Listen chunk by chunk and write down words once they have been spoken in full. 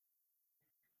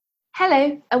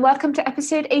Hello, and welcome to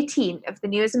episode 18 of the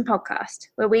Newism podcast,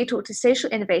 where we talk to social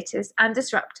innovators and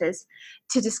disruptors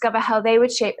to discover how they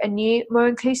would shape a new, more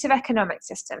inclusive economic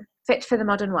system fit for the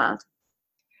modern world.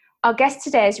 Our guest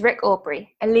today is Rick Aubry,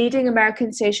 a leading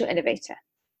American social innovator.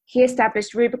 He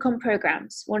established Rubicon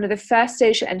Programs, one of the first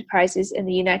social enterprises in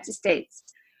the United States,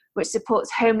 which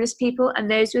supports homeless people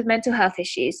and those with mental health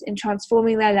issues in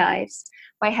transforming their lives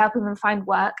by helping them find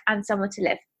work and somewhere to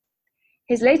live.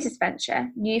 His latest venture,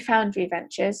 new Foundry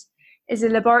Ventures, is a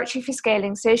laboratory for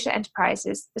scaling social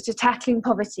enterprises that are tackling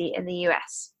poverty in the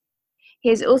US. He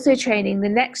is also training the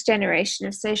next generation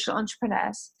of social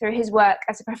entrepreneurs through his work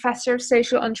as a professor of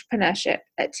social entrepreneurship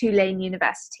at Tulane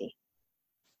University.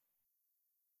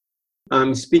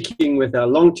 I'm speaking with a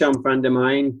long-term friend of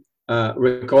mine,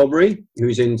 Rick Aubry,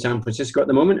 who's in San Francisco at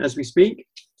the moment as we speak.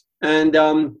 And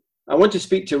I want to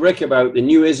speak to Rick about the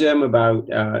newism, about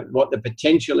what the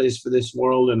potential is for this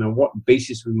world and on what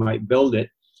basis we might build it.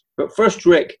 But first,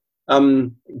 Rick,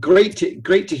 great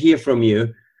to hear from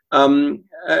you.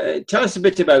 Tell us a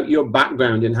bit about your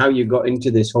background and how you got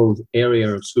into this whole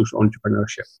area of social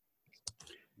entrepreneurship.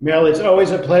 Mel, it's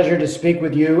always a pleasure to speak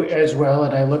with you as well,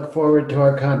 and I look forward to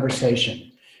our conversation.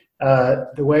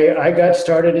 The way I got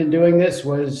started in doing this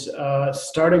was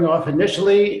starting off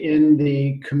initially in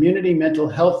the community mental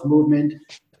health movement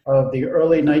of the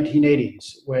early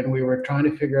 1980s, when we were trying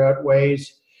to figure out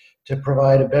ways to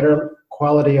provide a better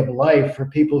quality of life for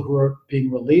people who were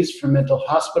being released from mental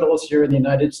hospitals here in the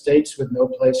United States with no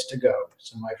place to go.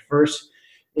 So my first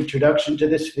introduction to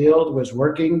this field was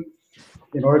working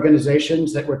in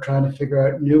organizations that were trying to figure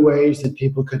out new ways that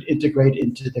people could integrate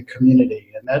into the community.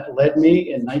 And that led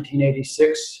me in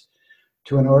 1986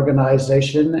 to an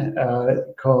organization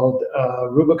called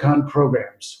Rubicon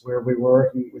Programs, where we were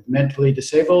working with mentally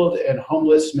disabled and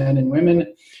homeless men and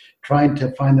women, trying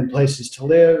to find them places to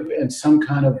live and some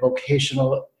kind of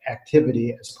vocational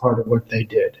activity as part of what they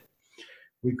did.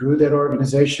 We grew that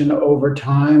organization over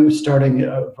time, starting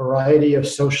a variety of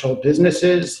social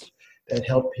businesses that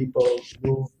help people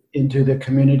move into the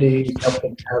community, help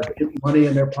them have money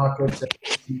in their pockets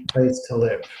and a place to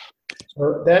live.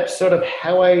 So that's sort of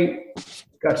how I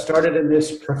got started in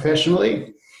this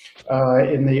professionally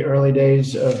in the early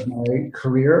days of my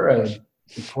career.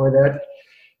 Before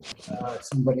that,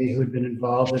 somebody who had been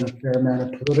involved in a fair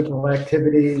amount of political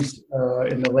activities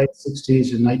in the late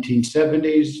 60s and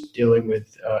 1970s, dealing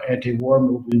with anti-war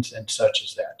movements and such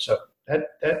as that. So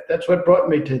that's what brought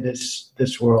me to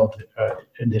this world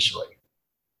initially.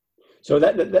 So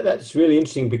that's really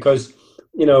interesting because,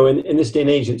 you know, in this day and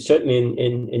age, and certainly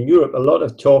in Europe, a lot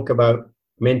of talk about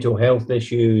mental health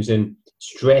issues and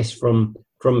stress from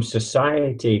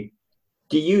society.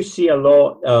 Do you see a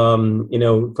lot, you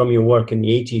know, from your work in the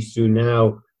 80s through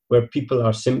now, where people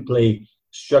are simply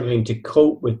struggling to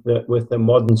cope with the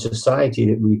modern society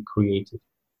that we've created?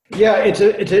 Yeah, it's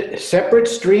a separate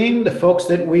stream. The folks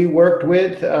that we worked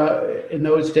with in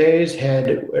those days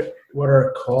had what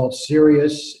are called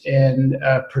serious and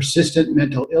persistent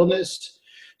mental illness.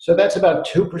 So that's about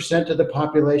 2% of the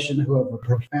population who have a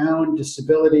profound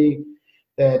disability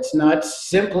that's not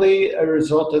simply a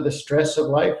result of the stress of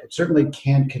life. It certainly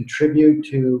can contribute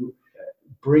to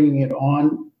bringing it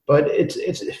on, but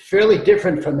it's fairly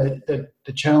different from the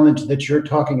challenge that you're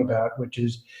talking about, which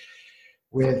is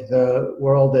with the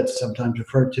world that's sometimes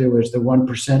referred to as the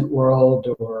 1% world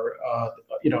or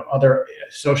other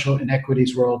social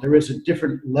inequities world. There is a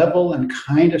different level and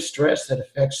kind of stress that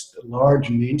affects the large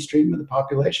mainstream of the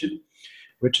population,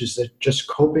 which is that just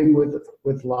coping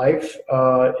with life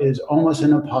is almost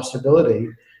an impossibility.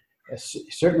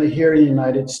 Certainly here in the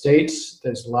United States,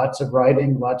 there's lots of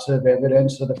writing, lots of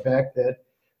evidence of the fact that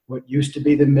what used to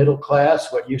be the middle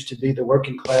class, what used to be the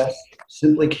working class,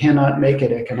 simply cannot make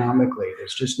it economically.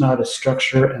 There's just not a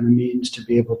structure and a means to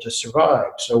be able to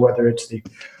survive. So whether it's the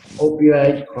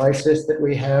opioid crisis that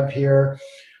we have here,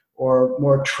 or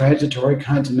more transitory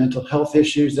kinds of mental health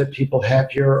issues that people have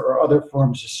here, or other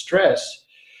forms of stress,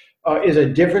 is a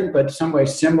different but some way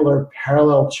similar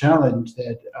parallel challenge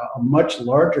that a much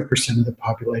larger percent of the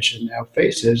population now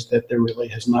faces that there really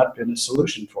has not been a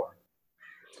solution for.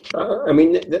 I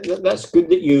mean, that's good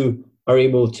that you are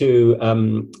able to,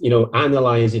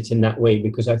 analyze it in that way,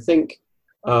 because I think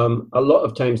a lot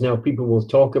of times now people will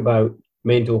talk about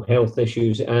mental health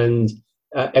issues and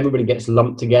everybody gets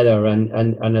lumped together.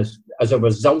 And as a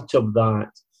result of that,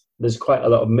 there's quite a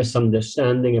lot of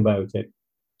misunderstanding about it.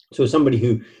 So somebody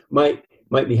who might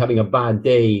be having a bad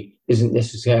day isn't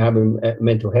necessarily having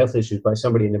mental health issues, but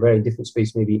somebody in a very different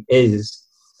space maybe is.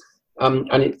 And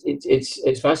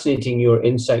it's fascinating, your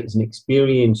insights and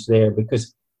experience there,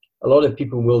 because a lot of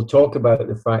people will talk about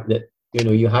the fact that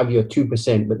you have your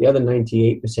 2%, but the other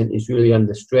 98% is really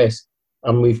under stress.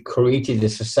 And we've created a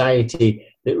society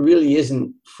that really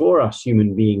isn't for us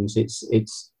human beings.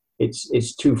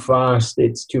 It's too fast.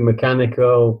 It's too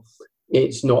mechanical.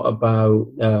 It's not about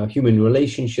human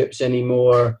relationships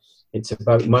anymore. It's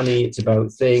about money. It's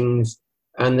about things,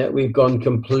 and that we've gone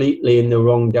completely in the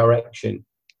wrong direction.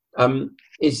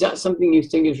 Is that something you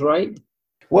think is right?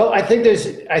 Well, I think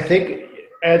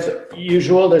as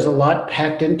usual, there's a lot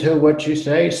packed into what you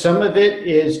say. Some of it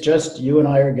is just you and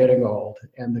I are getting old,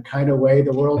 and the kind of way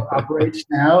the world operates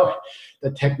now,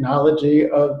 the technology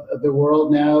of the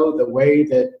world now, the way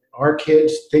that our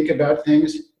kids think about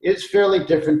things is fairly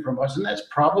different from us, and that's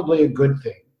probably a good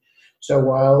thing. So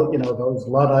while, those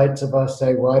Luddites of us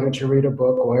say, why don't you read a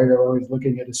book? Why are you always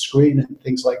looking at a screen and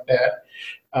things like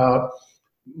that?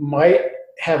 Might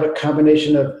have a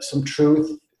combination of some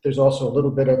truth. There's also a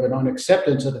little bit of an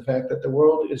unacceptance of the fact that the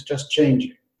world is just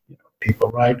changing. People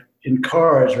ride in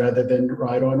cars rather than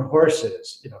ride on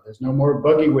horses. There's no more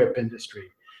buggy whip industry.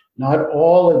 Not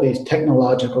all of these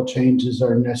technological changes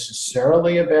are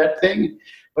necessarily a bad thing,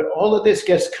 but all of this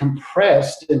gets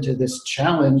compressed into this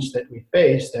challenge that we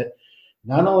face, that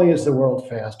not only is the world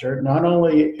faster, not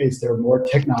only is there more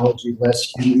technology,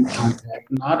 less human contact,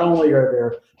 not only are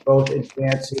there both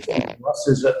advances and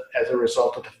losses as a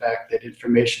result of the fact that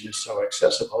information is so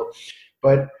accessible,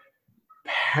 but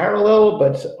parallel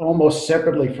but almost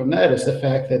separately from that is the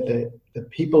fact that the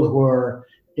people who are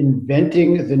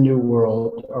inventing the new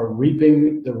world are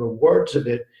reaping the rewards of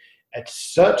it at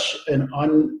such an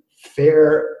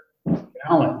unfair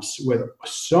balance, with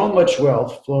so much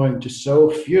wealth flowing to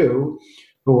so few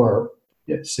who are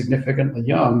significantly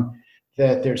young,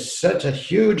 that there's such a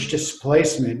huge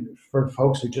displacement for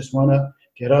folks who just want to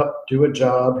get up, do a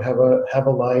job, have a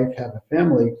life, have a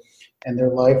family, and their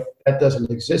life, that doesn't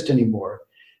exist anymore.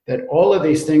 That all of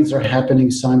these things are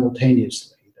happening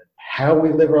simultaneously. That how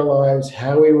we live our lives,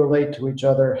 how we relate to each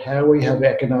other, how we have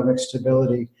economic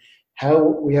stability, how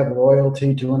we have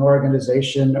loyalty to an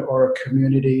organization or a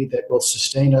community that will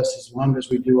sustain us as long as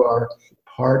we do our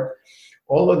part.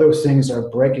 All of those things are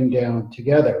breaking down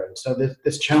together. And so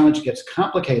this challenge gets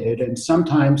complicated, and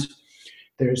sometimes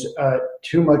there's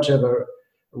too much of a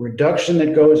reduction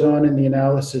that goes on in the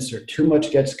analysis, or too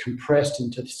much gets compressed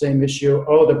into the same issue.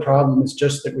 Oh, the problem is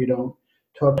just that we don't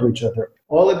talk to each other.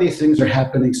 All of these things are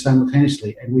happening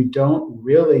simultaneously, and we don't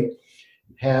really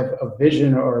have a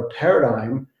vision or a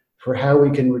paradigm for how we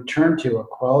can return to a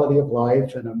quality of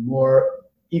life and a more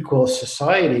equal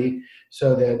society,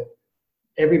 so that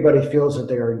everybody feels that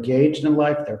they are engaged in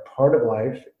life, they're part of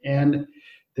life, and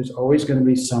there's always going to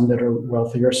be some that are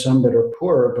wealthier, some that are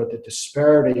poorer, but the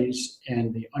disparities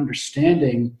and the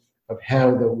understanding of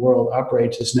how the world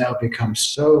operates has now become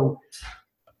so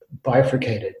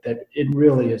bifurcated that it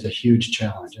really is a huge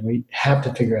challenge, and we have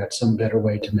to figure out some better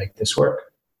way to make this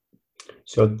work.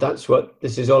 So that's what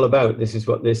this is all about. This is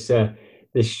what this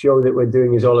show that we're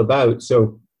doing is all about.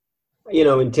 So,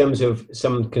 in terms of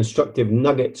some constructive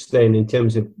nuggets, then in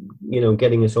terms of,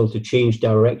 getting us all to change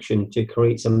direction to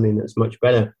create something that's much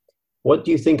better, what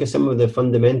do you think are some of the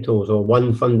fundamentals, or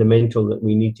one fundamental that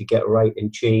we need to get right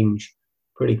and change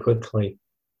pretty quickly?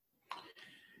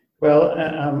 Well,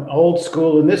 I'm old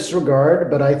school in this regard,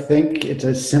 but I think it's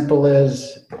as simple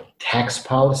as tax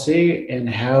policy and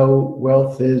how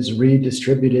wealth is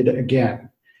redistributed again.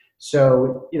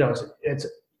 So, it's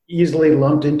easily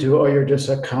lumped into, oh, you're just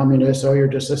a communist, oh, you're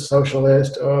just a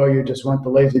socialist, oh, you just want the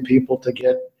lazy people to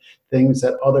get things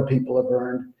that other people have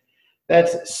earned.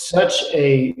 That's such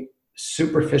a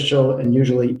superficial and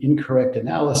usually incorrect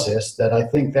analysis that I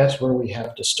think that's where we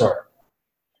have to start.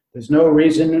 There's no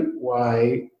reason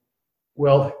why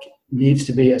wealth needs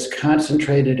to be as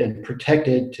concentrated and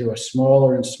protected to a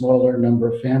smaller and smaller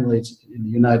number of families in the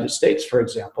United States, for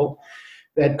example,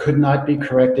 that could not be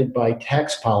corrected by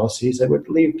tax policies that would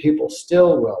leave people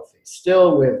still wealthy,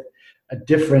 still with a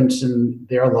difference in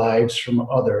their lives from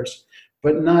others,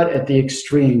 but not at the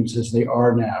extremes as they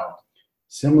are now.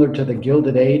 Similar to the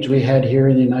Gilded Age we had here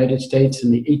in the United States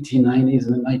in the 1890s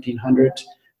and the 1900s,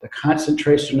 the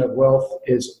concentration of wealth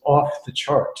is off the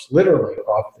charts, literally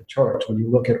off the charts. When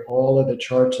you look at all of the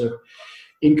charts of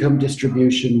income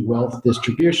distribution, wealth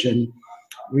distribution,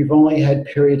 we've only had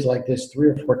periods like this 3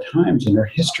 or 4 times in our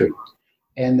history.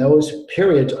 And those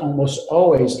periods almost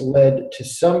always led to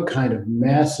some kind of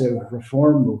massive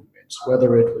reform movements,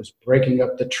 whether it was breaking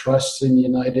up the trusts in the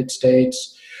United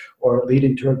States or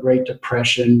leading to a Great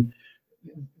Depression.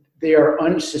 They are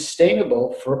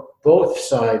unsustainable for both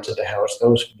sides of the house,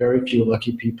 those very few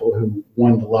lucky people who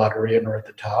won the lottery and are at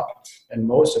the top, and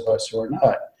most of us who are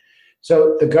not.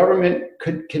 So the government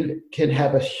can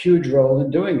have a huge role in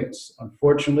doing this.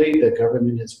 Unfortunately, the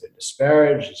government has been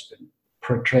disparaged, it's been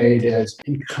portrayed as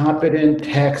incompetent.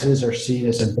 Taxes are seen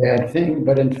as a bad thing,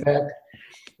 but in fact,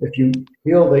 if you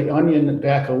peel the onion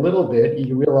back a little bit,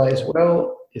 you realize,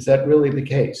 well, is that really the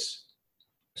case?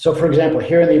 So for example,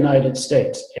 here in the United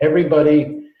States,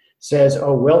 everybody says,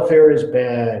 oh, welfare is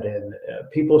bad and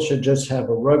people should just have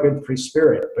a rugged free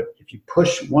spirit. But if you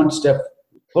push one step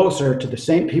closer to the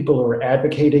same people who are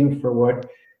advocating for what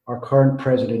our current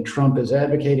President Trump is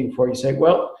advocating for, you say,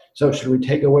 well, so should we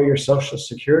take away your Social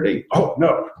Security? Oh,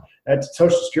 no, that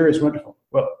Social Security is wonderful.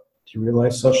 Well, do you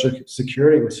realize Social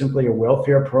Security was simply a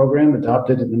welfare program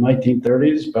adopted in the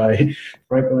 1930s by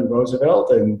Franklin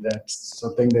Roosevelt, and that's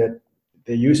something that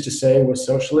they used to say was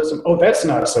socialism? Oh, that's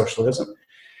not socialism.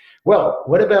 Well,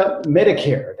 what about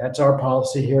Medicare? That's our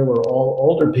policy here, where all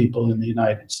older people in the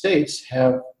United States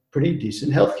have pretty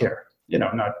decent health care.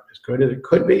 Not as good as it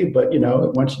could be, but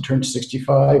once you turn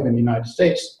 65 in the United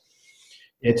States,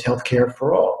 it's health care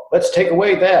for all. Let's take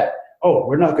away that. Oh,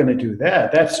 we're not going to do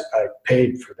that. I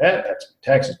paid for that. That's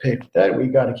taxes paid for that. We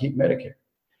got to keep Medicare.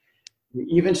 We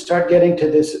even start getting to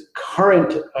this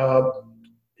current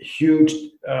huge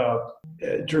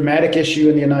dramatic issue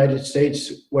in the United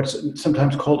States, what's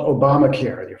sometimes called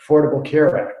Obamacare, the Affordable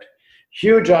Care Act.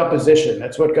 Huge opposition.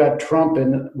 That's what got Trump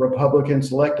and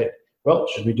Republicans elected. Well,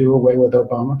 should we do away with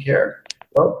Obamacare?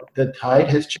 Well, the tide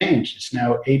has changed. It's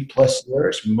now 8+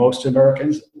 years. Most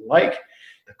Americans like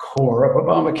the core of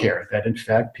Obamacare, that in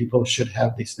fact people should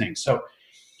have these things. So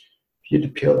if you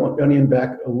peel the onion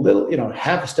back a little,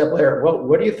 half a step later, well,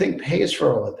 what do you think pays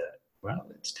for all of that? Well,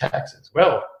 it's taxes.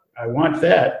 Well, I want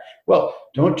that. Well,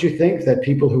 don't you think that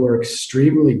people who are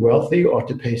extremely wealthy ought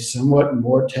to pay somewhat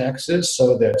more taxes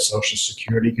so that Social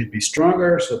Security could be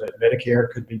stronger, so that Medicare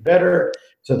could be better,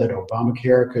 so that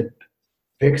Obamacare could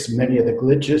fix many of the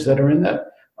glitches that are in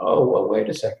that? Oh, well, wait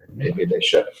a second. Maybe they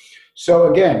should.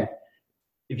 So again,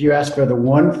 if you ask for the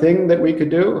one thing that we could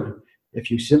do,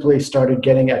 if you simply started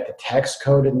getting at the tax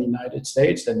code in the United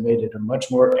States and made it a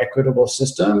much more equitable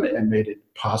system and made it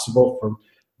possible for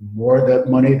more of that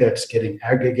money that's getting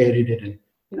aggregated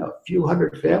in a few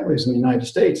hundred families in the United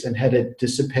States and had it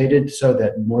dissipated so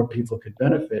that more people could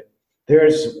benefit,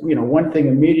 there's one thing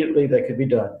immediately that could be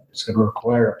done. It's going to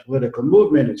require a political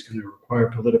movement. It's going to require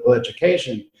political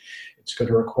education. It's going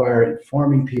to require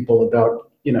informing people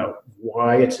about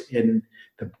why it's in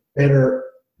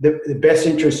the best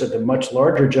interest of the much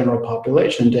larger general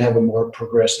population to have a more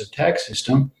progressive tax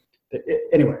system.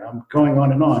 Anyway, I'm going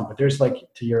on and on, but there's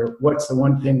what's the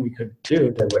one thing we could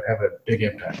do that would have a big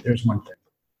impact? There's one thing.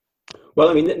 Well,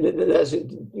 I mean, that's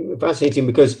fascinating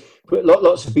because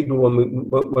lots of people,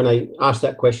 when I ask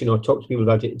that question or talk to people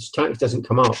about it, tax doesn't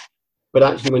come up. But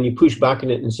actually, when you push back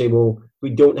on it and say, well,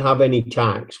 we don't have any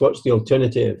tax, what's the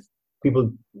alternative?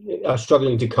 People are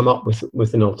struggling to come up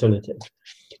with an alternative.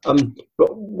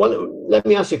 But let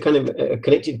me ask you kind of a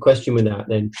connected question with that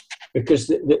then,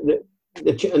 because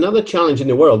another challenge in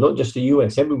the world, not just the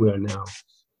US, everywhere now,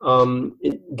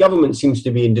 government seems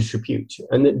to be in disrepute,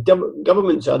 and the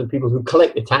governments are the people who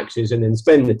collect the taxes and then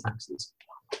spend the taxes.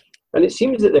 And it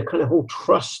seems that the kind of whole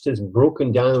trust has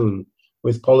broken down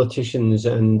with politicians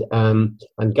and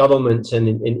governments and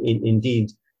indeed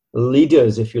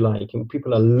leaders, if you like, and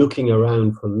people are looking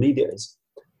around for leaders.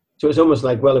 So it's almost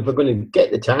like, well, if we're going to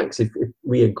get the tax, if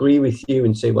we agree with you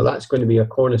and say, well, that's going to be a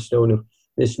cornerstone of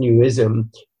this new ism,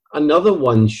 another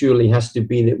one surely has to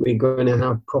be that we're going to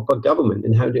have proper government.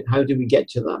 And how do we get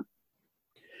to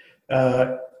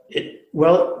that?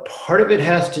 Well, part of it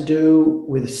has to do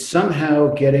with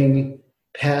somehow getting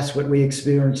past what we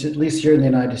experience, at least here in the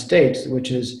United States,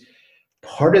 which is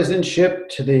partisanship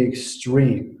to the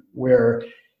extreme, where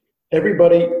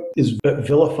everybody is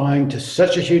vilifying to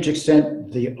such a huge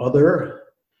extent the other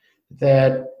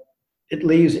that it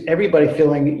leaves everybody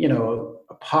feeling,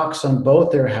 a pox on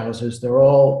both their houses. They're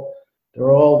all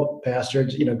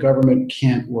bastards. Government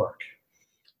can't work.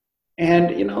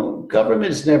 And,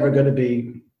 government is never going to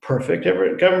be perfect.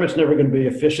 Government's never going to be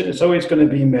efficient. It's always going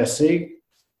to be messy.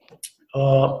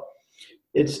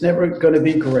 It's never going to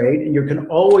be great. And you can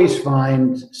always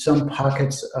find some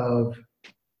pockets of,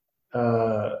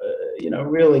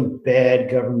 really bad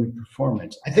government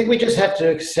performance. I think we just have to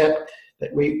accept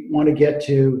that we want to get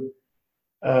to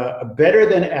a better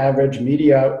than average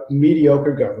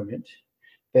mediocre government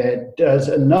that does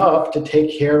enough to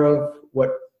take care of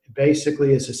what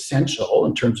basically is essential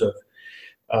in terms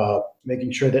of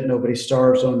making sure that nobody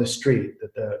starves on the street,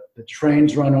 that the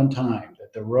trains run on time,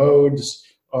 that the roads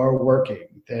are working,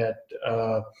 that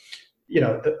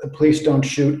the police don't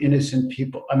shoot innocent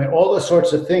people. I mean, all the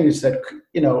sorts of things that,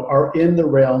 are in the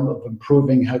realm of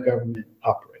improving how government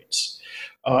operates.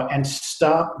 And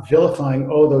stop vilifying,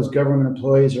 those government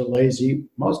employees are lazy.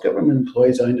 Most government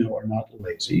employees I know are not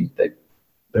lazy.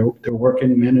 They're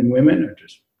working men and women who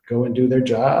just go and do their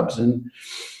jobs and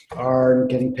are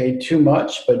getting paid too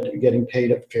much, but getting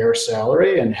paid a fair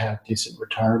salary and have decent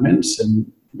retirements.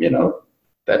 And,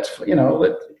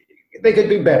 they could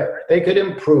do better. They could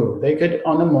improve. They could,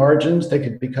 on the margins, they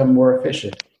could become more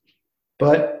efficient.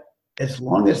 But as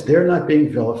long as they're not being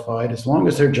vilified, as long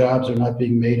as their jobs are not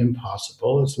being made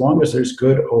impossible, as long as there's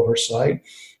good oversight,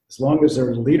 as long as there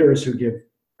are leaders who give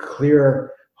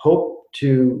clear hope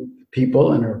to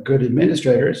people and are good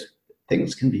administrators,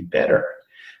 things can be better.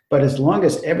 But as long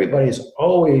as everybody is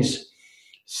always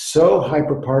so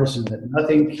hyper-partisan that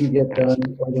nothing can get done,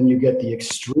 or then you get the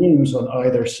extremes on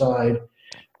either side.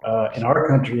 In our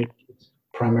country, it's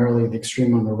primarily the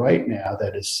extreme on the right now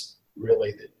that is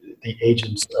really the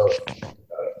agents of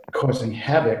causing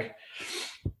havoc,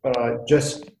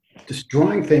 just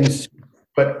destroying things,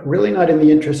 but really not in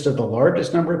the interest of the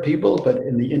largest number of people, but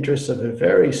in the interest of a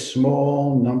very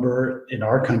small number, in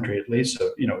our country at least,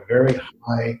 of very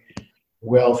high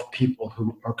wealth people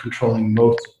who are controlling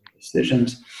most of the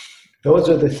decisions. Those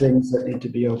are the things that need to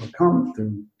be overcome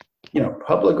through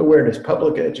public awareness,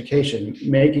 public education,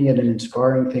 making it an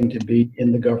inspiring thing to be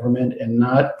in the government and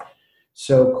not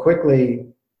so quickly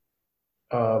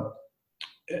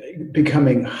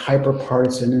becoming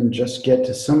hyper-partisan and just get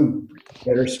to some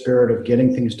better spirit of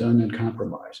getting things done and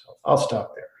compromise. I'll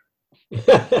stop there.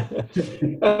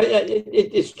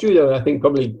 It's true, though. I think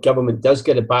probably government does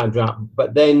get a bad rap,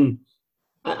 but then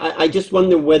I just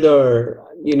wonder whether,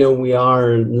 we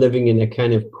are living in a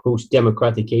kind of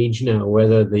post-democratic age now,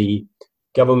 whether the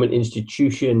government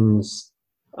institutions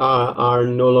are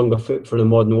no longer fit for the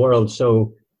modern world.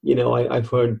 So, I've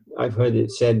heard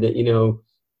it said that,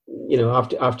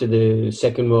 after the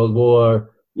Second World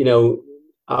War,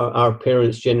 our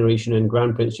parents' generation and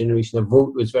grandparents' generation, a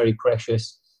vote was very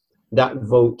precious. That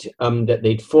vote that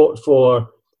they'd fought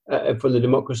for the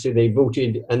democracy, they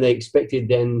voted, and they expected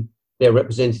then their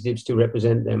representatives to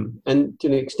represent them. And to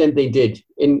an extent they did,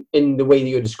 in the way that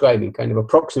you're describing, kind of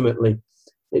approximately,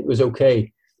 it was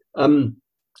okay.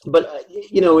 But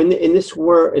in this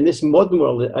modern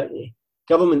world,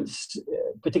 governments,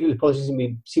 particularly policies,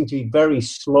 seem to be very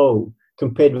slow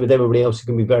compared with everybody else who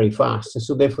can be very fast. And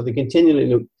so therefore they continually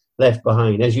look left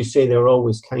behind. As you say, they're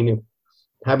always kind of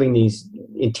having these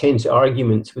intense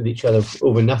arguments with each other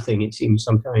over nothing, it seems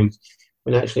sometimes,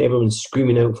 when actually everyone's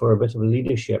screaming out for a bit of a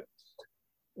leadership.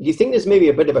 Do you think there's maybe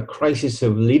a bit of a crisis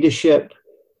of leadership?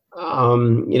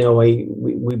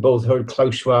 We both heard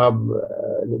Klaus Schwab,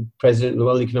 the president of the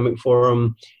World Economic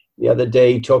Forum, the other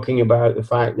day talking about the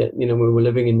fact that, we were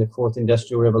living in the fourth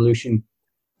industrial revolution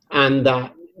and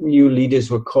that new leaders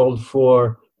were called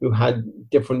for who had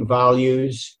different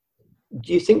values.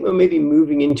 Do you think we're maybe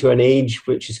moving into an age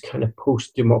which is kind of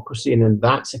post-democracy, and then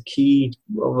that's a key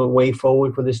of a way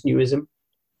forward for this newism?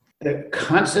 The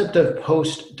concept of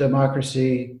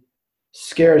post-democracy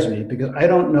scares me because I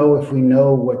don't know if we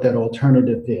know what that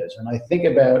alternative is. And I think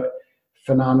about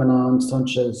phenomenon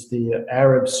such as the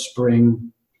Arab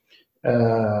Spring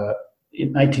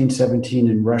in 1917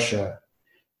 in Russia,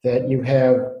 that you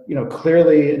have,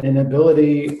 clearly an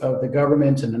inability of the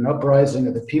government and an uprising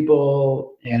of the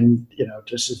people. And,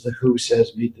 just as the Who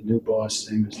says, meet the new boss,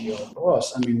 same as the old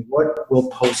boss. I mean, what will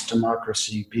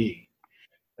post-democracy be?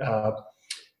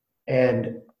 I'm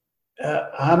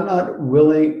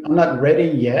not ready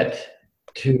yet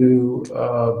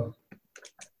to,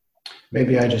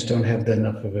 maybe I just don't have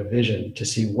enough of a vision to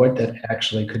see what that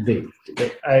actually could be.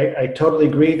 I totally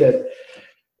agree that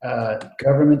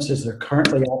governments as they're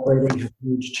currently operating have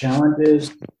huge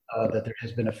challenges, that there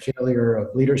has been a failure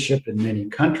of leadership in many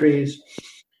countries.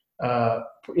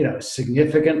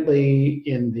 Significantly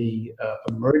in the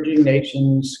emerging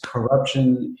nations,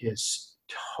 corruption is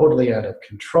totally out of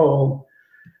control.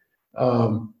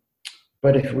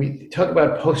 But if we talk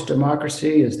about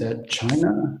post-democracy, is that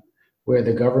China, where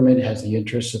the government has the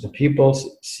interests of the people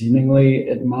seemingly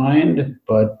in mind,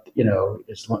 but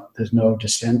there's no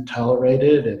dissent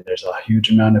tolerated and there's a huge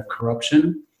amount of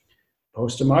corruption?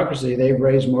 Post-democracy, they've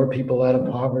raised more people out of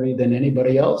poverty than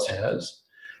anybody else has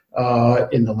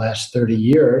in the last 30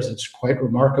 years. It's quite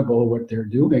remarkable what they're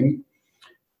doing.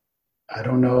 I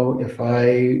don't know if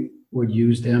I would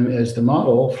use them as the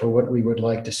model for what we would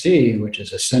like to see, which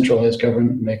is a centralized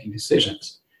government making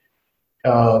decisions.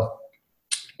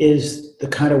 is the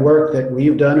kind of work that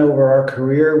we've done over our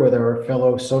career with our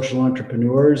fellow social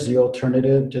entrepreneurs, the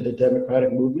alternative to the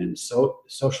democratic movement. So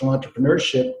social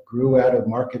entrepreneurship grew out of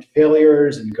market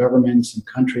failures in governments and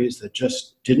countries that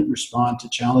just didn't respond to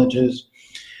challenges.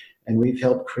 And we've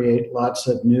helped create lots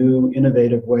of new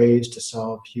innovative ways to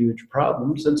solve huge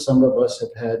problems. And some of us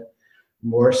have had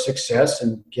more success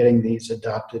in getting these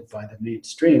adopted by the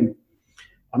mainstream.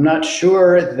 I'm not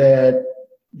sure that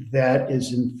that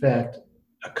is in fact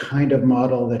a kind of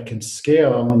model that can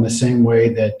scale in the same way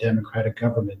that democratic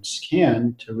governments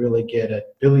can, to really get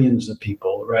at billions of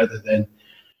people rather than,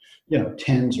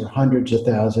 tens or hundreds of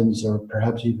thousands or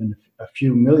perhaps even a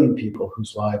few million people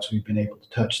whose lives we've been able to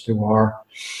touch through our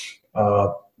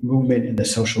movement in the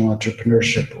social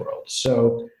entrepreneurship world.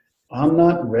 So I'm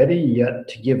not ready yet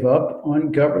to give up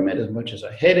on government, as much as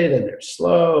I hate it, and they're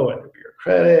slow and they're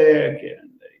bureaucratic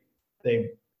and they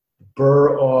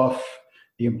burr off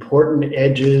the important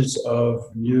edges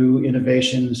of new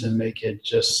innovations and make it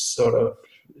just sort of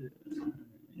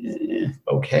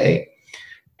okay.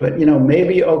 But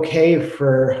maybe okay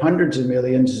for hundreds of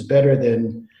millions is better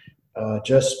than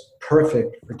just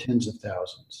perfect for tens of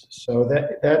thousands. So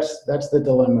that's the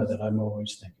dilemma that I'm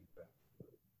always thinking about.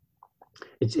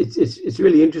 It's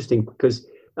really interesting because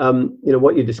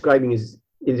what you're describing is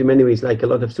in many ways like a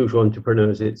lot of social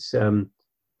entrepreneurs. It's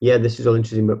this is all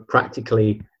interesting, but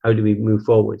practically, how do we move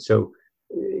forward? So,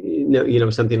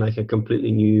 something like a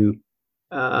completely new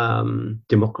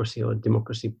democracy or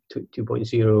democracy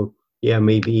 2.0,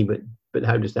 maybe, but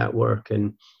how does that work?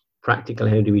 And practically,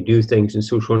 how do we do things? And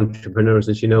social entrepreneurs,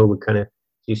 as you know, we kind of,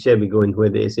 you said, we go in where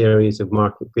there's areas of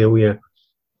market failure.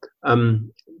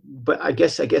 But I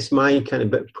guess my kind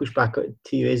of bit pushback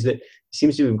to you is that it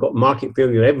seems to be we've got market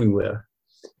failure everywhere.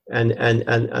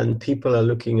 And people are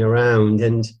looking around,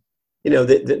 and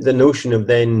the notion of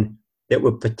then that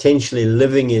we're potentially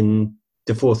living in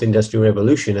the fourth industrial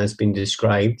revolution has been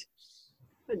described.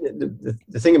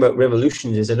 The thing about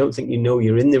revolutions is I don't think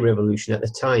you're in the revolution at the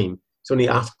time. It's only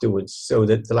afterwards. So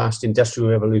that the last industrial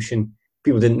revolution,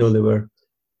 people didn't know they were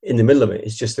in the middle of it.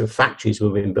 It's just the factories were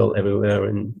being built everywhere,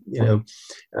 and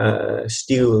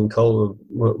steel and coal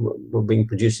were being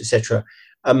produced, etc.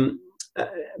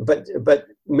 But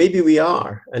maybe we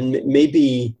are, and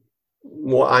maybe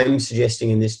what I'm suggesting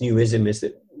in this newism is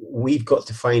that we've got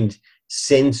to find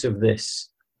sense of this,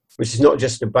 which is not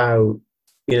just about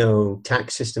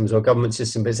tax systems or government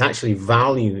systems, but it's actually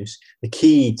values. The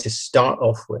key to start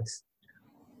off with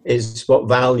is, what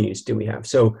values do we have?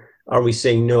 So are we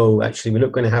saying, no, actually we're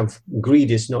not going to have,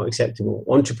 greed is not acceptable,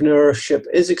 entrepreneurship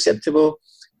is acceptable,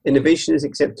 innovation is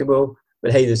acceptable,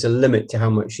 but hey, there's a limit to how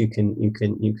much you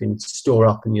can store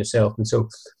up in yourself. And so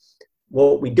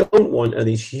what we don't want are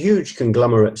these huge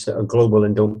conglomerates that are global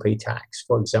and don't pay tax,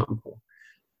 for example.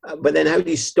 But then how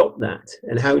do you stop that?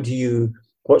 And how do you,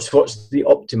 what's the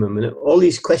optimum? And all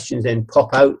these questions then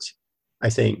pop out, I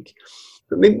think.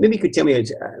 But maybe you could tell me,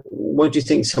 what do you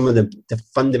think some of the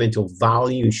fundamental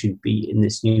values should be in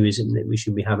this newism that we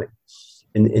should be having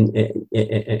in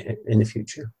the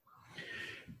future?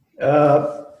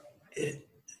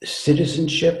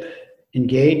 Citizenship,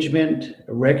 engagement,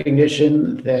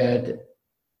 recognition that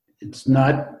it's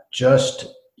not just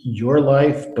your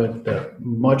life, but the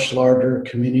much larger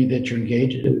community that you're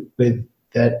engaged with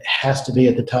that has to be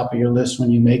at the top of your list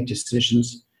when you make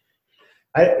decisions.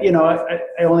 I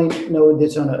only know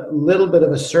this on a little bit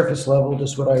of a surface level,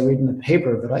 just what I read in the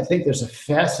paper, but I think there's a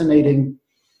fascinating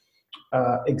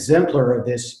exemplar of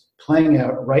this playing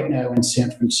out right now in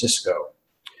San Francisco.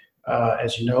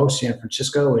 As you know, San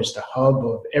Francisco is the hub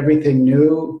of everything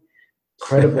new,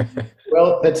 incredible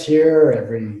wealth that's here,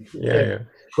 every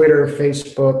Twitter,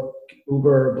 Facebook,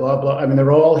 Uber, blah, blah. I mean,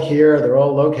 they're all here. They're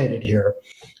all located here.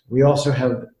 We also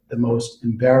have the most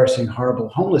embarrassing, horrible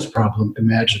homeless problem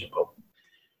imaginable.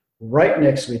 Right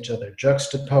next to each other,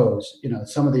 juxtaposed.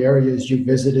 Some of the areas you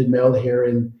visited, Mel, here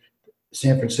in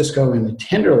San Francisco in the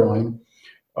Tenderloin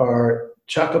are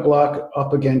chock-a-block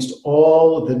up against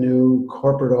all the new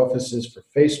corporate offices for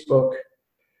Facebook,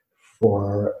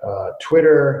 for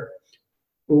Twitter,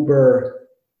 Uber,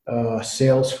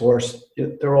 Salesforce.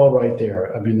 They're all right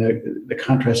there. I mean, the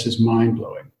contrast is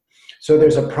mind-blowing. So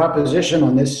there's a proposition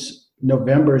on this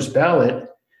November's ballot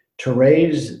to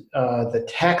raise the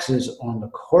taxes on the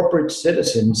corporate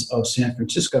citizens of San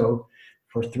Francisco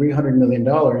for $300 million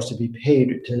to be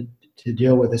paid to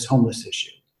deal with this homeless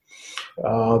issue.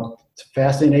 It's a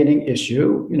fascinating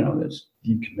issue.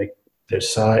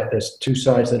 There's two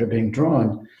sides that are being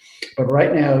drawn, but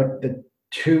right now the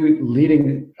two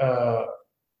leading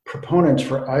proponents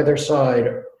for either side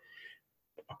are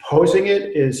Opposing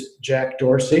it is Jack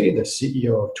Dorsey, the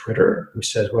CEO of Twitter, who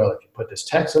says, well, if you put this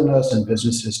tax on us and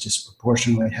businesses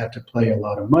disproportionately have to pay a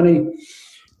lot of money,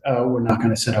 we're not going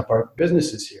to set up our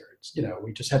businesses here. It's,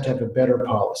 we just have to have a better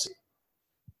policy.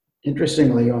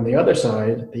 Interestingly, on the other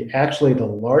side, actually the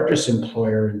largest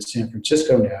employer in San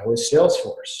Francisco now is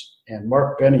Salesforce. And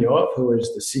Mark Benioff, who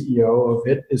is the CEO of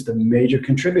it, is the major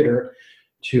contributor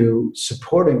to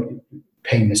supporting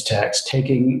paying this tax,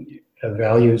 taking a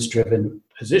values-driven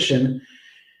position.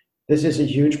 This is a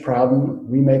huge problem.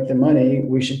 We make the money.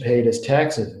 We should pay it as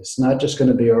taxes. It's not just going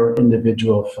to be our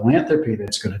individual philanthropy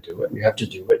that's going to do it. We have to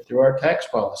do it through our tax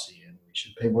policy, and we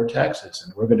should pay more taxes.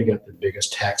 And we're going to get the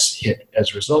biggest tax hit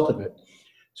as a result of it.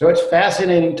 So it's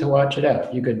fascinating to watch it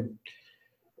out. You could,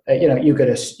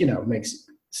 make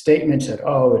statements that,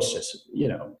 oh,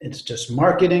 it's just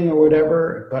marketing or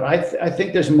whatever. But I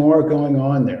think there's more going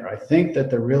on there. I think that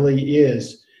there really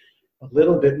is a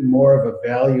little bit more of a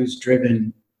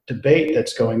values-driven debate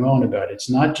that's going on about it.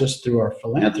 It's not just through our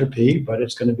philanthropy, but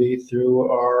it's going to be through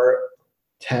our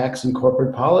tax and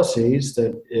corporate policies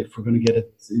that if we're going to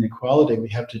get inequality, we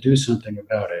have to do something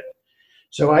about it.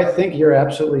 So I think you're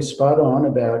absolutely spot on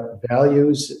about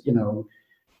values,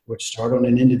 which start on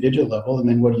an individual level, and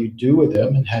then what do you do with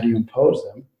them and how do you impose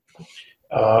them?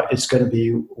 It's going to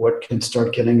be what can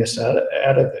start getting us out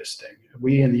of this thing.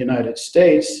 We in the United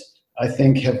States, I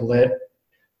think, have let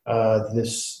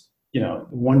this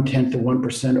 0.1% of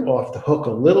 1% off the hook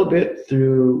a little bit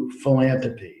through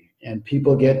philanthropy. And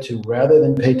people get to, rather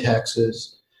than pay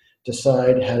taxes,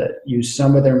 decide how to use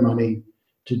some of their money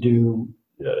to do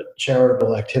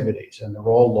charitable activities. And they're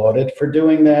all lauded for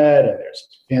doing that. And there's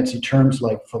fancy terms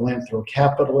like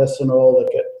philanthrocapitalists and all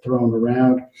that get thrown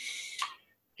around.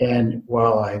 And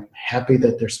while I'm happy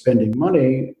that they're spending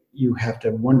money, you have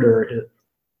to wonder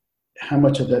how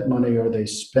much of that money are they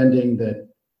spending that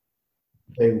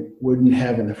they wouldn't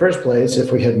have in the first place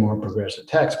if we had more progressive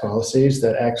tax policies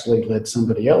that actually let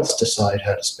somebody else decide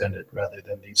how to spend it rather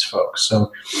than these folks.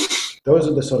 So those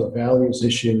are the sort of values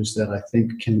issues that I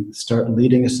think can start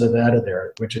leading us out of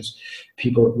there, which is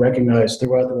people recognize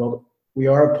throughout the world, we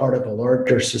are a part of a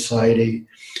larger society.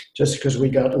 Just because we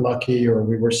got lucky or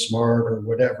we were smart or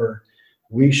whatever,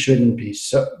 we shouldn't be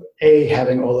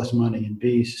having all this money and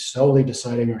B, solely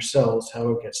deciding ourselves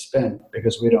how it gets spent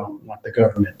because we don't want the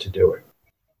government to do it.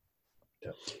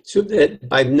 So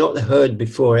I've not heard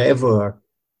before ever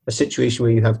a situation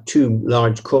where you have two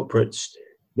large corporates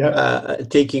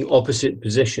taking opposite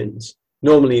positions.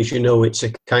 Normally, as you know, it's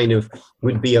a kind of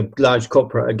would be a large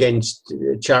corporate against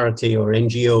charity or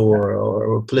NGO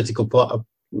or a political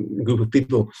group of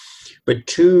people, but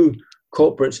two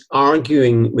corporates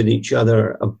arguing with each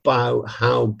other about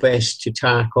how best to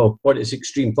tackle what is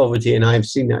extreme poverty, and I've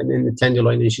seen that in the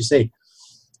Tenderloin, as you say.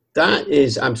 That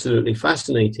is absolutely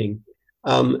fascinating.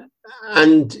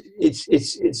 And it's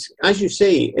as you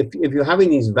say, if you're having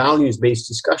these values-based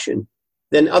discussion,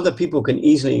 then other people can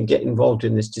easily get involved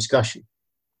in this discussion.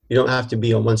 You don't have to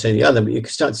be on one side or the other, but you can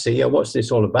start to say, yeah, what's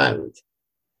this all about?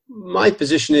 My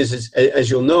position is as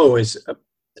you'll know, is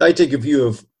I take a view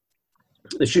of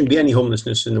there shouldn't be any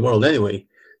homelessness in the world anyway.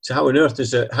 So how on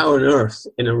earth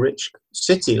in a rich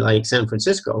city like San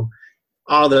Francisco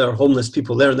are there homeless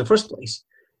people there in the first place?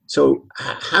 So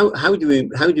how do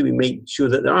we make sure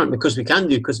that there aren't? Because we've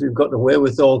got the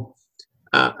wherewithal,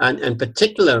 and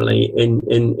particularly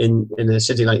in a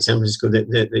city like San Francisco,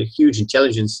 the huge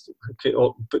intelligence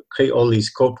create all these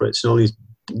corporates and all these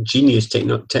genius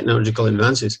technological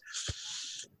advances.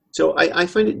 So I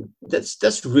find it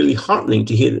that's really heartening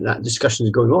to hear that discussion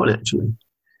is going on actually,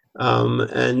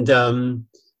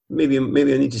 Maybe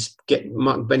I need to get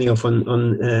Mark Benioff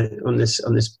on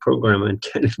this program and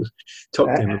kind of talk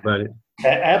to him about it.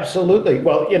 Absolutely.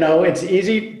 Well, it's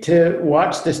easy to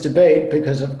watch this debate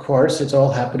because, of course, it's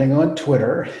all happening on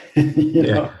Twitter.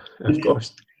 Of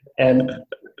course. And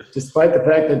despite the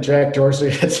fact that Jack Dorsey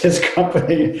has his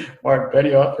company, Mark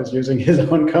Benioff is using his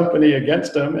own company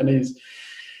against him, and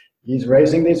he's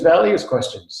raising these values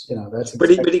questions. That's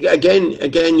exactly. But again,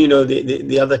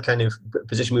 the other kind of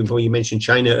position before you mentioned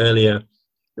China earlier.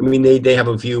 I mean, they have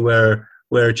a view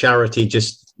where charity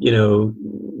just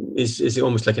is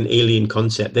almost like an alien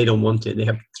concept. They don't want it. They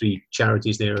have 3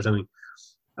 charities there or something,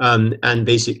 and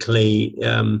basically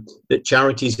that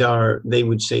charities are. They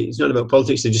would say it's not about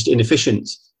politics. They're just inefficient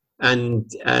and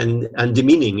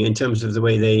demeaning in terms of the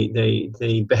way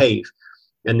they behave.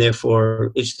 And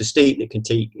therefore, it's the state that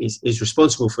is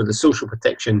responsible for the social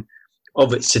protection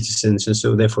of its citizens, and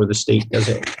so therefore the state does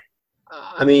it.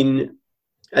 I mean,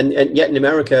 and yet in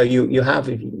America, you have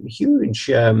a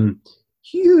huge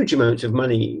huge amounts of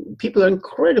money. People are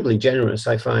incredibly generous,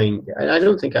 I find. And I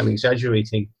don't think I'm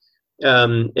exaggerating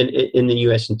in the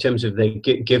US in terms of their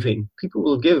giving. People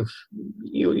will give.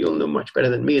 You'll know much better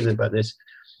than me about this.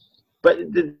 But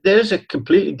there's a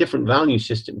completely different value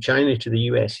system, China to the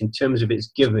US, in terms of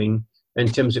its giving, in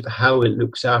terms of how it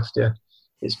looks after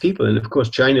its people. And of course,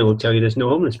 China will tell you there's no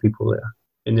homeless people there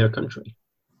in their country.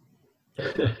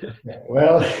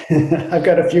 Well, I've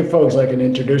got a few folks I can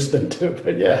introduce them to,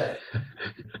 but yeah.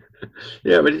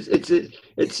 Yeah, but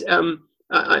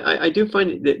I do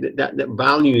find that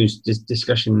values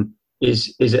discussion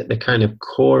is at the kind of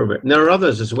core of it. And there are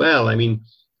others as well. I mean,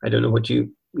 I don't know what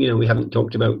we haven't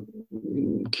talked about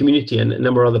community, and a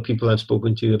number of other people I've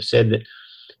spoken to have said that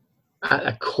at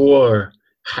a core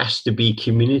has to be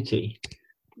community.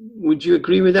 Would you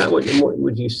agree with that? What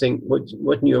would you think?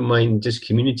 What in your mind does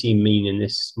community mean in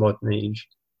this modern age?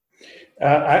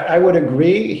 I would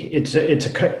agree. It's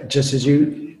just as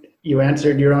you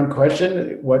answered your own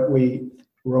question. What we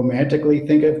romantically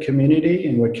think of community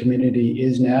and what community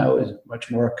is now is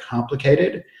much more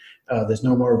complicated. There's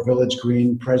no more village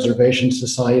green preservation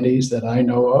societies that I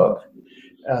know of.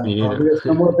 Probably there's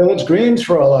no more village greens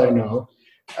for all I know.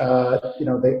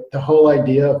 The whole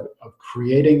idea of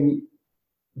creating,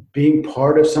 being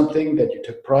part of something that you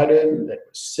took pride in, that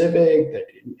was civic, that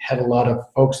had a lot of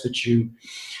folks that you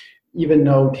even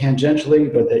know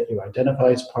tangentially, but that you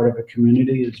identify as part of a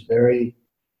community, is very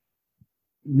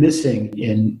missing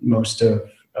in most of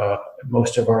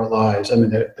our lives. I mean,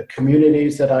 the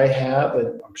communities that I have,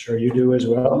 and I'm sure you do as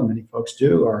well, and many folks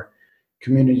do, are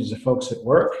communities of folks at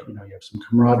work. You have some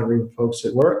camaraderie with folks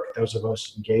at work. Those of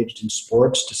us engaged in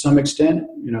sports to some extent,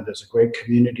 there's a great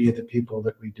community of the people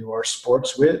that we do our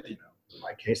sports with. In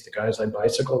my case, the guys I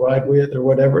bicycle ride with or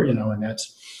whatever, and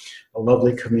that's a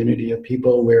lovely community of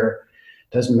people where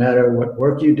it doesn't matter what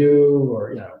work you do, or,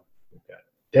 we've got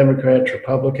Democrats,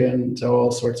 Republicans,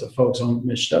 all sorts of folks all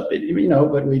mixed up, but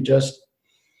we just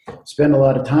spend a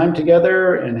lot of time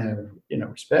together and have,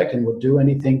 respect, and we'll do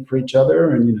anything for each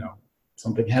other. And,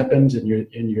 something happens and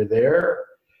you're there.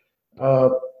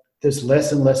 There's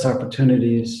less and less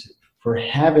opportunities for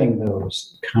having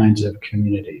those kinds of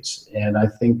communities. And I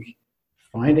think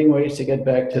finding ways to get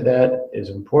back to that is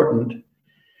important.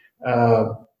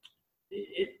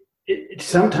 It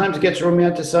sometimes gets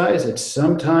romanticized. It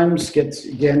sometimes gets,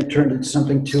 again, turned into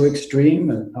something too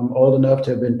extreme. And I'm old enough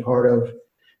to have been part of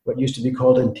what used to be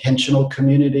called intentional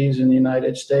communities in the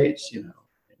United States.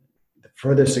 The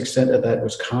furthest extent of that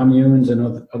was communes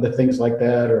and other things like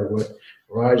that, or what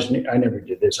I never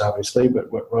did this, obviously,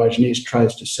 but what Rajneesh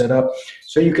tries to set up.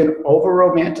 So you can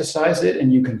over-romanticize it,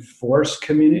 and you can force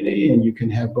community, and you can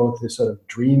have both this sort of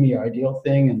dreamy, ideal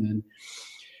thing, and then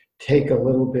take a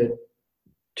little bit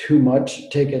too much,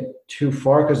 take it too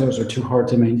far, because those are too hard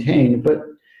to maintain. But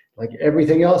like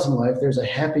everything else in life, there's a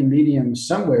happy medium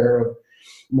somewhere of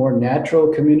more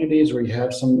natural communities where you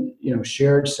have some,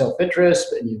 shared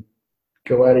self-interest, and you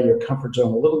go out of your comfort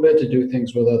zone a little bit to do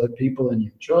things with other people, and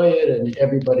you enjoy it, and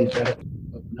everybody benefits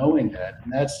of knowing that.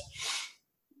 And that's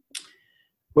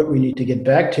what we need to get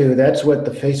back to. That's what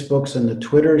the Facebooks and the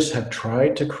Twitters have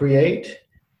tried to create.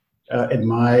 In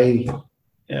my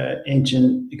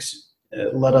ancient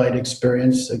Luddite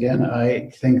experience, again,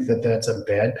 I think that that's a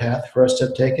bad path for us to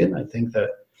have taken. I think that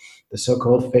the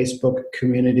so-called Facebook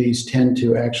communities tend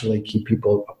to actually keep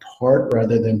people apart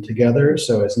rather than together.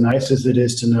 So as nice as it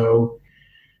is to know,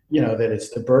 that it's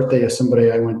the birthday of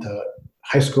somebody I went to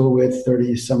high school with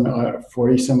 40 some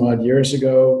odd years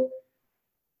ago,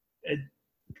 it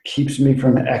keeps me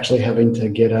from actually having to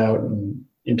get out and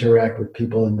interact with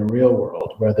people in the real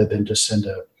world rather than just send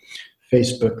a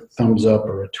Facebook thumbs up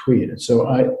or a tweet. And so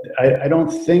I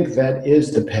don't think that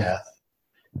is the path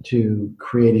to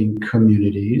creating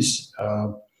communities.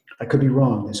 I could be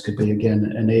wrong. This could be,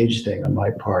 again, an age thing on my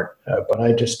part, but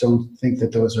I just don't think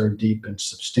that those are deep and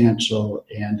substantial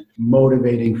and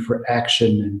motivating for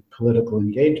action and political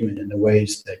engagement in the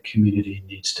ways that community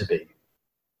needs to be.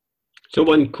 So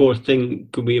one core thing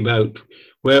could be about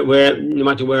where no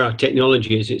matter where our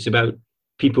technology is, it's about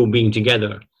people being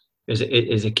together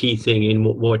is a key thing in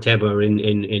whatever,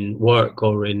 in work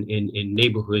or in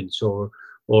neighborhoods or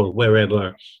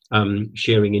wherever,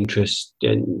 sharing interests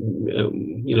and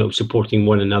supporting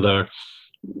one another,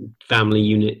 family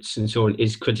units and so on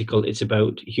is critical. It's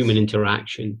about human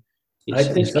interaction.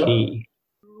 It's key.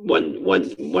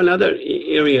 One other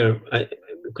area,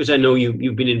 because I know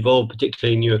you've been involved,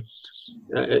 particularly in your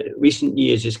recent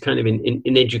years, is kind of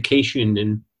in education,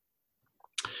 and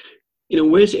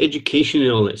where's education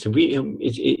in all this?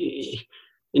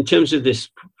 In terms of this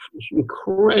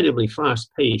incredibly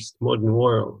fast-paced modern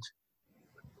world,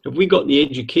 have we got the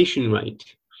education right?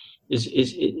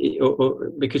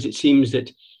 Because it seems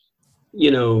that,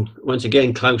 once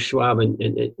again, Klaus Schwab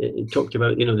and talked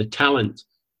about, the talent.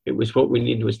 It was what we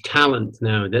needed was talent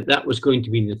now. That was going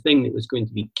to be the thing that was going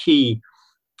to be key.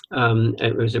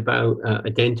 It was about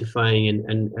identifying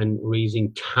and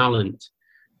raising talent.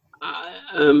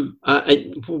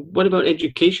 What about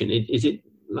education? Is it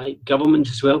like government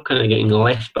as well, kind of getting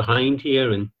left behind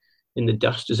here and in the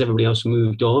dust as everybody else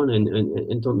moved on?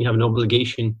 And don't we have an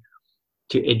obligation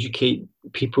to educate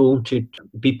people to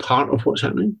be part of what's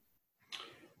happening?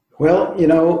 Well,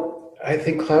 I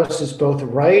think Klaus is both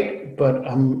right, but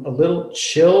I'm a little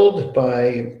chilled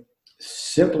by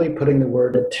simply putting the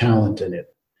word talent in it.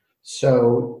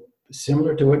 So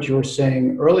similar to what you were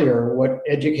saying earlier, what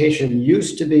education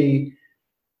used to be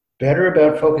better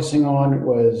about focusing on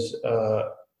was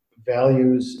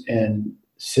values and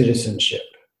citizenship.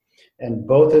 And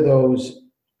both of those,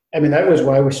 that was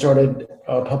why we started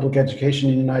public education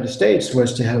in the United States,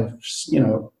 was to have,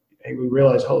 we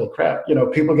realized, holy crap,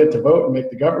 people get to vote and make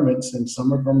the governments, and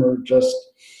some of them are just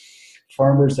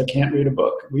farmers that can't read a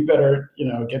book. We better,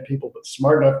 get people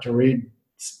smart enough to read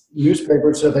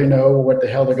newspapers so they know what the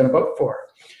hell they're going to vote for.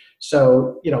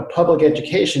 So, public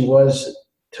education was,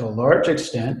 to a large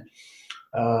extent,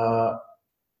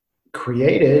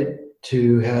 created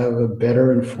to have a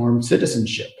better informed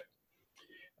citizenship.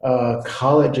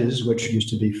 Colleges, which used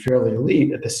to be fairly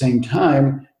elite at the same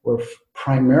time, were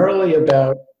primarily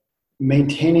about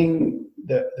maintaining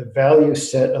the value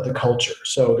set of the culture.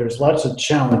 So there's lots of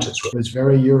challenges. It was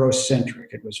very Eurocentric.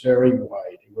 It was very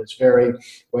white. It was very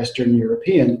Western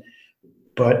European.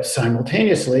 But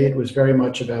simultaneously, it was very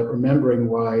much about remembering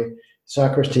why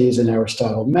Socrates and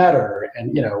Aristotle matter,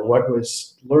 and what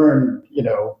was learned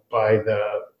by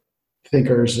the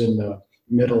thinkers in the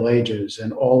Middle Ages,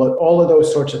 and all of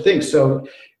those sorts of things. So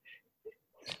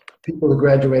people who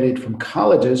graduated from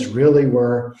colleges really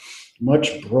were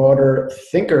much broader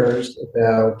thinkers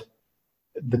about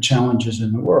the challenges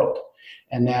in the world.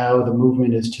 And now the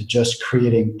movement is to just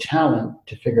creating talent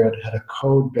to figure out how to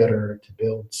code better, to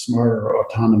build smarter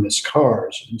autonomous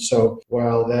cars. And so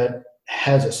while that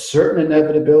has a certain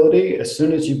inevitability, as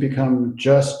soon as you become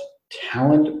just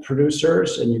talent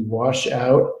producers and you wash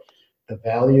out the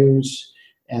values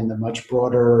and the much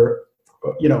broader,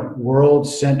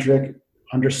 world-centric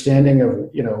understanding of,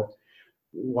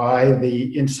 why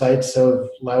the insights of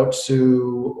Lao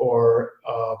Tzu or,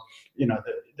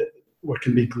 what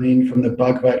can be gleaned from the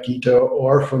Bhagavad Gita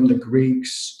or from the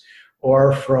Greeks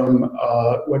or from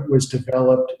what was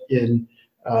developed in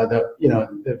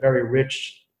the very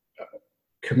rich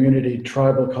community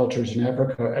tribal cultures in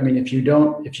Africa.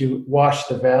 If you wash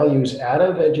the values out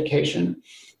of education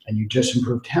and you just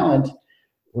improve talent,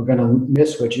 we're going to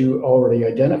miss what you already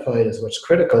identified as what's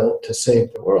critical to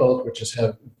save the world, which is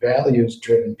have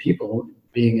values-driven people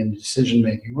being in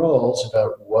decision-making roles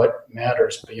about what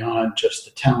matters beyond just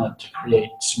the talent to create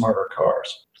smarter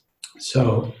cars.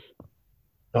 So,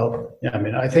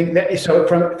 I think that, so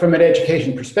from an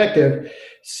education perspective,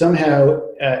 somehow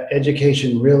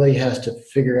education really has to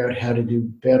figure out how to do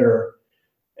better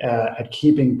at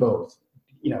keeping both.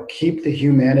 Keep the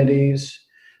humanities,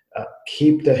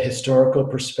 keep the historical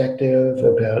perspective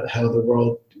about how the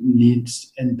world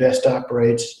needs and best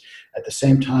operates, at the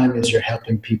same time as you're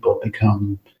helping people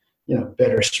become,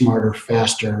 better, smarter,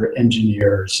 faster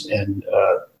engineers and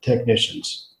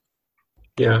technicians.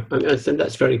 Yeah, I think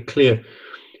that's very clear.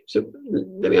 So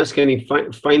let me ask Annie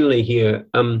finally here,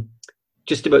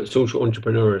 just about social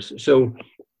entrepreneurs. So,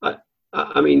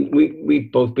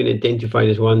 we've both been identified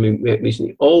as one. We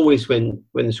recently, always when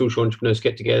the social entrepreneurs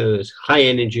get together, there's high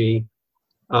energy,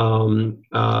 very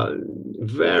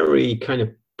kind of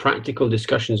practical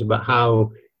discussions about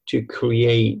how to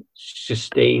create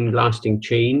sustained, lasting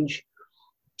change.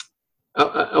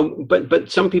 But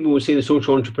some people will say the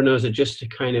social entrepreneurs are just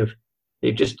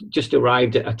they've just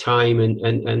arrived at a time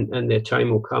and their time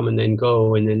will come and then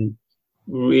go, and then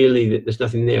really there's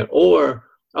nothing there. Or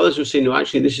others will say, no,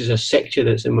 actually, this is a sector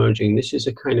that's emerging. This is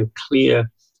a kind of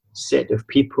clear set of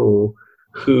people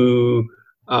who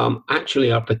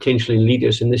actually are potentially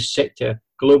leaders, and this sector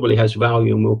globally has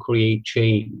value and will create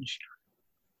change.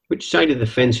 Which side of the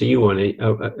fence are you on?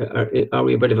 Are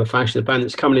we a bit of a flash in the pan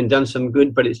that's come in and done some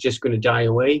good, but it's just going to die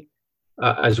away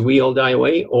as we all die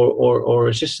away? Or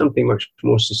is this something much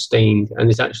more sustained and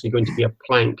is actually going to be a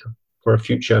plank for a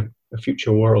future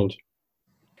world?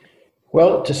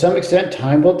 Well, to some extent,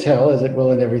 time will tell, as it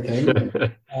will in everything.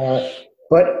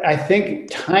 But I think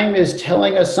time is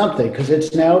telling us something, because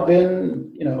it's now been,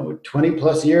 20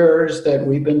 plus years that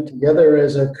we've been together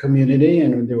as a community,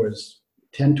 and there was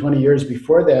 10, 20 years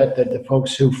before that the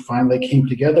folks who finally came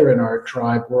together in our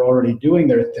tribe were already doing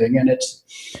their thing, and it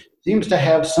seems to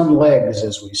have some legs,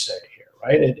 as we say here,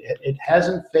 right? It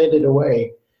hasn't faded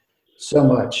away so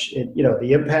much.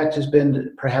 The impact has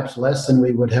been perhaps less than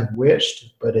we would have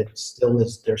wished, but it still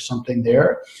is, there's something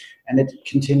there, and it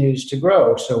continues to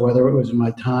grow. So whether it was in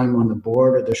my time on the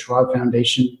board of the Schwab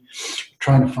Foundation,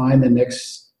 trying to find the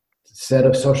next set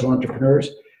of social entrepreneurs,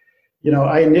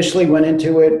 I initially went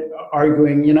into it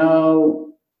arguing,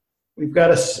 we've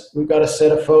got a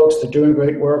set of folks, they're doing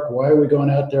great work. Why are we going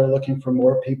out there looking for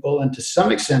more people? And to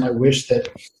some extent, I wish that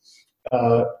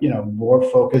more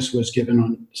focus was given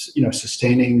on,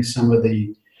 sustaining some of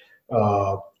the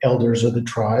elders of the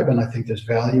tribe, and I think there's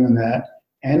value in that.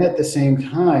 And at the same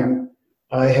time,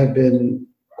 I have been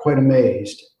quite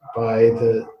amazed by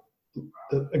the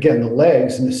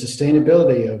legs and the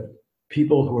sustainability of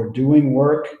people who are doing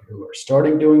work, who are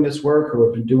starting doing this work, who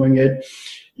have been doing it,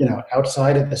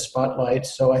 outside of the spotlight.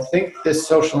 So I think this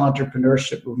social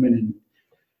entrepreneurship movement, and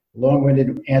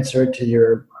long-winded answer to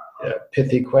your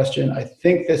pithy question, I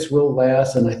think this will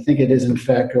last, and I think it is in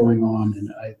fact going on. And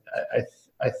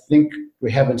I think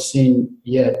we haven't seen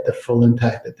yet the full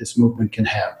impact that this movement can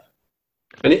have.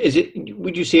 And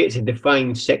would you say it's a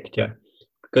defined sector?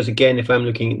 Because again, if I'm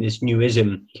looking at this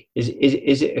newism, is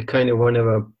it a kind of one of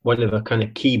a kind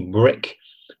of key brick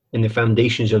in the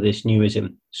foundations of this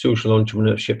newism? Social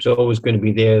entrepreneurship is always going to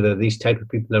be there. There are these type of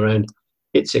people around.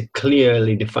 It's a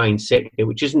clearly defined sector,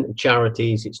 which isn't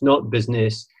charities. It's not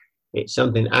business. It's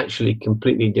something actually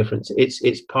completely different.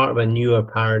 It's part of a newer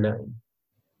paradigm.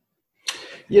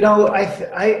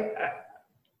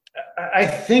 I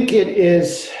think it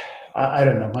is. I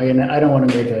don't know. I don't want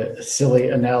to make a silly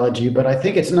analogy, but I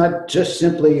think it's not just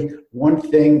simply one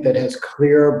thing that has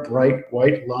clear, bright,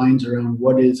 white lines around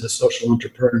what is a social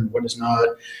entrepreneur and what is not.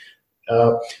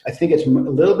 I think it's a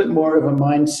little bit more of a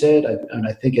mindset, and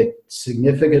I think it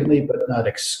significantly, but not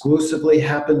exclusively,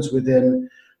 happens within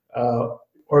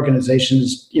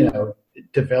organizations,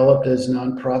 developed as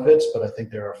nonprofits, but I think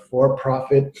there are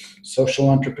for-profit social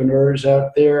entrepreneurs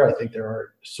out there. I think there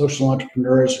are social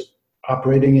entrepreneurs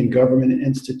operating in government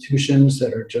institutions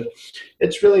that are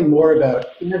it's really more about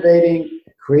innovating,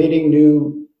 creating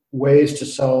new ways to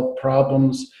solve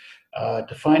problems,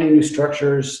 defining new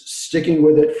structures, sticking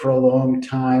with it for a long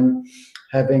time,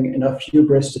 having enough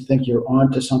hubris to think you're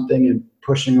onto something and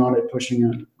pushing on it.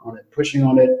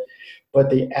 But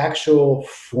the actual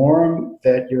form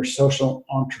that your social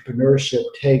entrepreneurship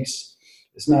takes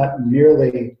is not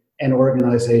merely an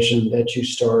organization that you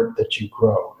start, that you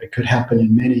grow. It could happen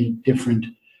in many different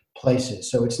places.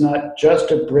 So it's not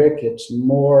just a brick, it's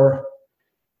more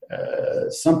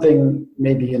something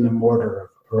maybe in the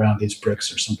mortar around these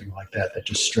bricks or something like that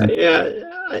just strengthens. Yeah,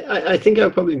 I think I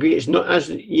would probably agree. It's not as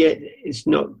yet, it's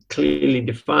not clearly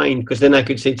defined, because then I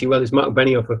could say to you, well, is Mark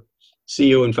Benioff a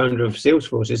CEO and founder of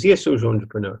Salesforce? Is he a social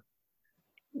entrepreneur?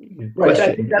 Right,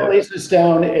 I think that leads us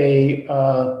down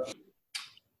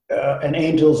an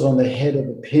angels on the head of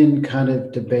a pin kind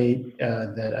of debate I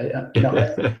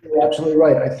think you're absolutely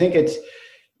right. I think it's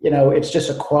just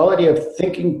a quality of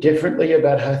thinking differently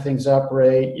about how things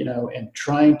operate, and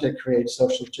trying to create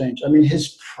social change. I mean,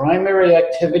 his primary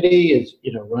activity is,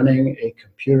 running a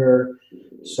computer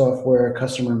software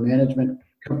customer management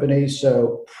company.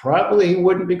 So probably he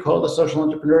wouldn't be called a social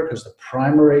entrepreneur, because the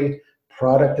primary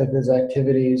product of his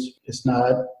activities is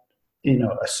not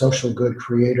a social good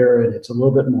creator, and it's a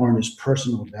little bit more on his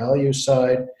personal value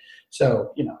side.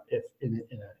 So, if in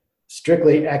a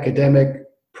strictly academic,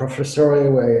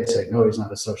 professorial way, I'd say, no, he's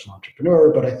not a social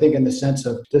entrepreneur. But I think in the sense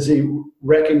of, does he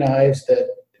recognize that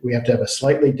we have to have a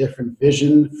slightly different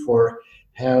vision for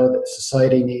how the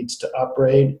society needs to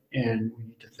operate, and we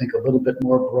need to think a little bit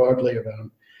more broadly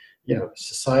about,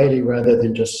 society rather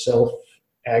than just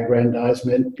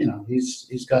self-aggrandizement.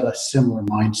 He's got a similar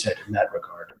mindset in that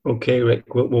regard. Okay, Rick,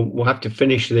 we'll have to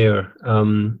finish there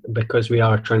because we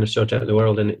are trying to sort out the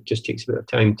world, and it just takes a bit of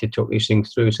time to talk these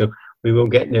things through. So we will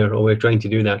get there, or we're trying to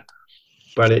do that.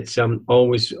 But it's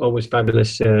always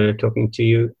fabulous talking to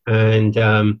you, and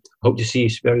hope to see you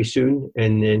very soon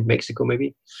in Mexico,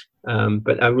 maybe.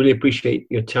 But I really appreciate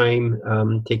your time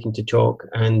taking to talk,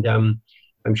 and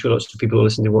I'm sure lots of people will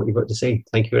listen to what you've got to say.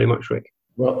 Thank you very much, Rick.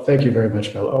 Well, thank you very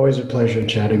much, Bill. Always a pleasure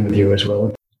chatting with you as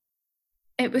well.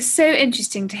 It was so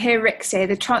interesting to hear Rick say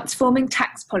the transforming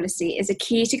tax policy is a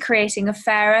key to creating a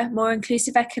fairer, more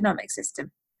inclusive economic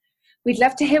system. We'd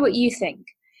love to hear what you think.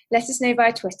 Let us know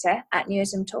via Twitter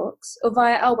 @NewismTalks or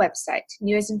via our website,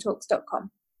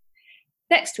 newismtalks.com.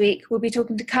 Next week, we'll be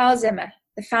talking to Carl Zimmer,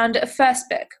 the the founder of First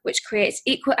Book, which creates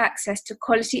equal access to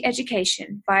quality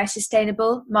education via a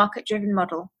sustainable, market-driven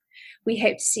model. We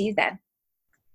hope to see you then.